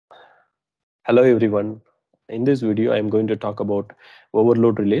Hello everyone. In this video, I am going to talk about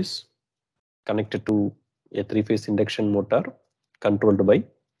overload relays connected to a three-phase induction motor controlled by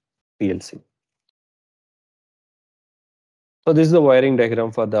PLC. So this is the wiring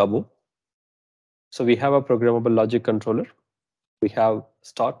diagram for the above. So we have a programmable logic controller. We have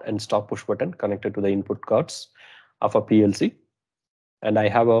start and stop push button connected to the input cards of a PLC. And I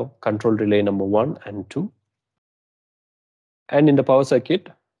have a control relay number 1 and 2. And in the power circuit,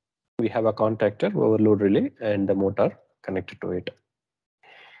 we have a contactor, overload relay, and the motor connected to it.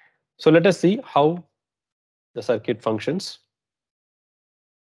 So let us see how the circuit functions.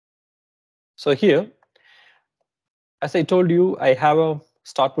 So here, as I told you, I have a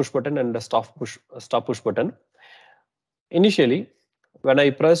start push button and a stop push button. Initially, when I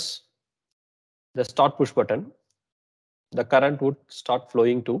press the start push button, the current would start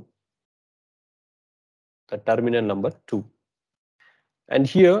flowing to the terminal number 2. And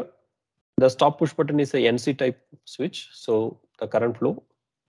here, the stop push button is a NC type switch, so the current flow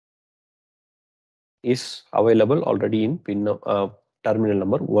is available already in pin terminal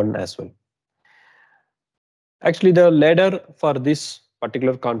number 1 as well. Actually, the ladder for this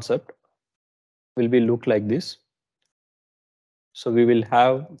particular concept will be look like this. So we will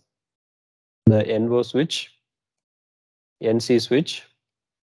have the NO switch, NC switch,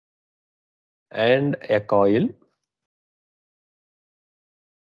 and a coil.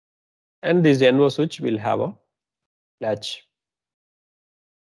 And this NO switch will have a latch.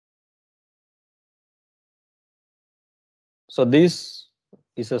 So this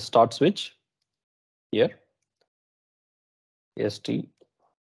is a start switch here. ST,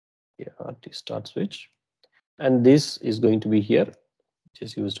 RT start switch. And this is going to be here, which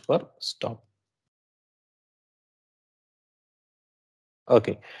is used for stop.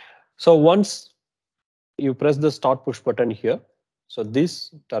 Okay. So once you press the start push button here, so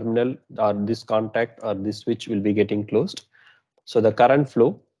this terminal or this contact or this switch will be getting closed. So the current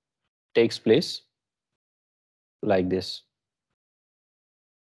flow takes place like this.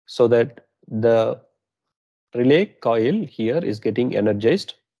 So that the relay coil here is getting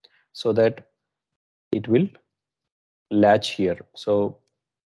energized so that it will latch here. So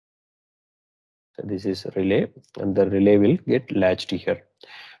this is relay and the relay will get latched here.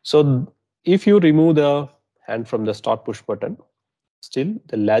 So if you remove the hand from the start push button, still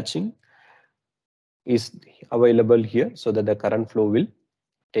the latching is available here so that the current flow will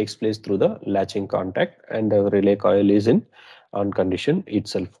takes place through the latching contact and the relay coil is in on condition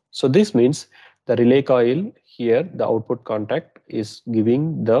itself. So this means the relay coil here, the output contact is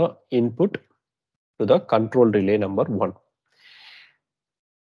giving the input to the control relay number 1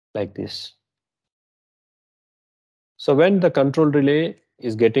 like this. So when the control relay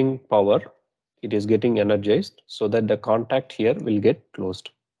is getting power, it is getting energized so that the contact here will get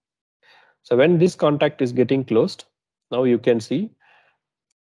closed. So when this contact is getting closed, now you can see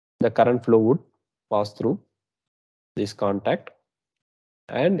the current flow would pass through this contact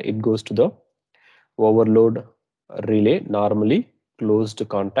and it goes to the overload relay, normally closed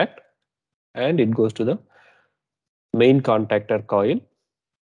contact, and it goes to the main contactor coil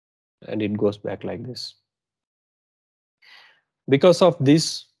and it goes back like this. Because of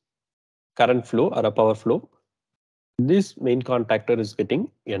this current flow or a power flow, this main contactor is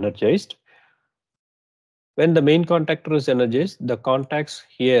getting energized. When the main contactor is energized, the contacts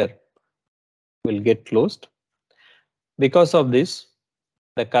here will get closed. Because of this,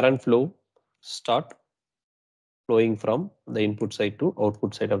 the current flow start flowing from the input side to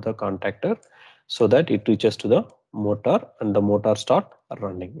output side of the contactor so that it reaches to the motor and the motor start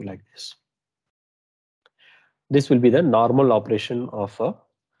running like this. This will be the normal operation of a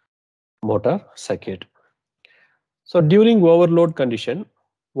motor circuit. So during overload condition,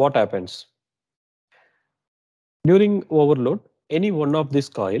 what happens? During overload, any one of this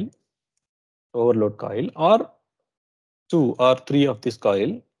coil, overload coil, or 2 or 3 of this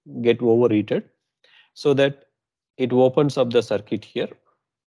coil get overheated so that it opens up the circuit here.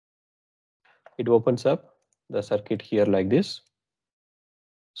 It opens up the circuit here like this.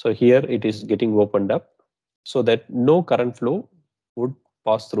 So here it is getting opened up so that no current flow would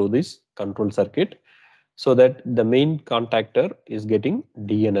pass through this control circuit so that the main contactor is getting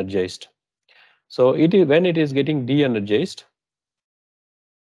de-energized. So when it is getting de-energized,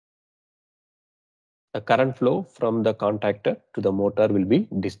 the current flow from the contactor to the motor will be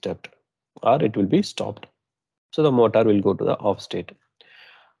disturbed or it will be stopped. So the motor will go to the off state.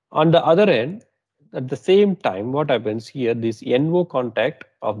 On the other end, at the same time, what happens here, this NO contact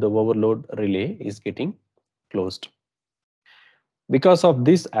of the overload relay is getting closed. Because of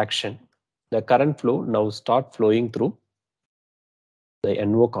this action, the current flow now start flowing through the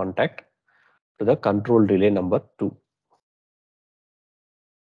NO contact to the control relay number 2.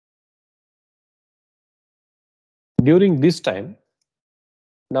 During this time,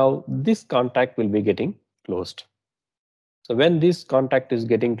 now this contact will be getting closed. So when this contact is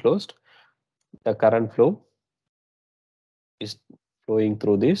getting closed, the current flow is flowing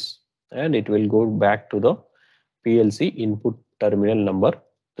through this and it will go back to the PLC input terminal number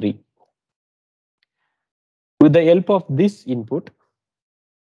 3. With the help of this input,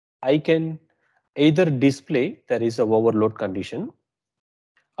 I can either display there is a overload condition,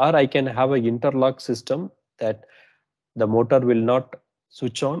 or I can have an interlock system that the motor will not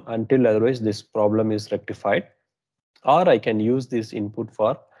switch on until otherwise this problem is rectified, or I can use this input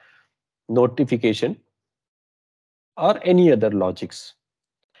for notification or any other logics.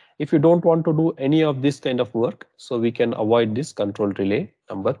 If you don't want to do any of this kind of work, so we can avoid this control relay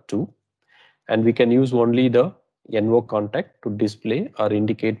number 2 and we can use only the NO contact to display or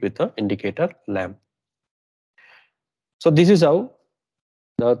indicate with the indicator lamp. So this is how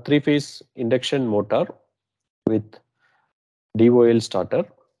the 3-phase induction motor with DOL starter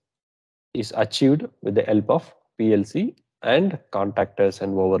is achieved with the help of PLC and contactors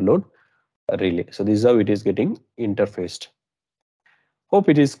and overload relay. So this is how it is getting interfaced. Hope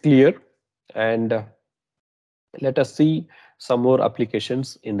it is clear, and let us see some more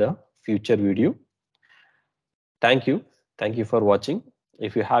applications in the future video. Thank you. Thank you for watching.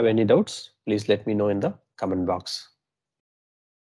 If you have any doubts, please let me know in the comment box.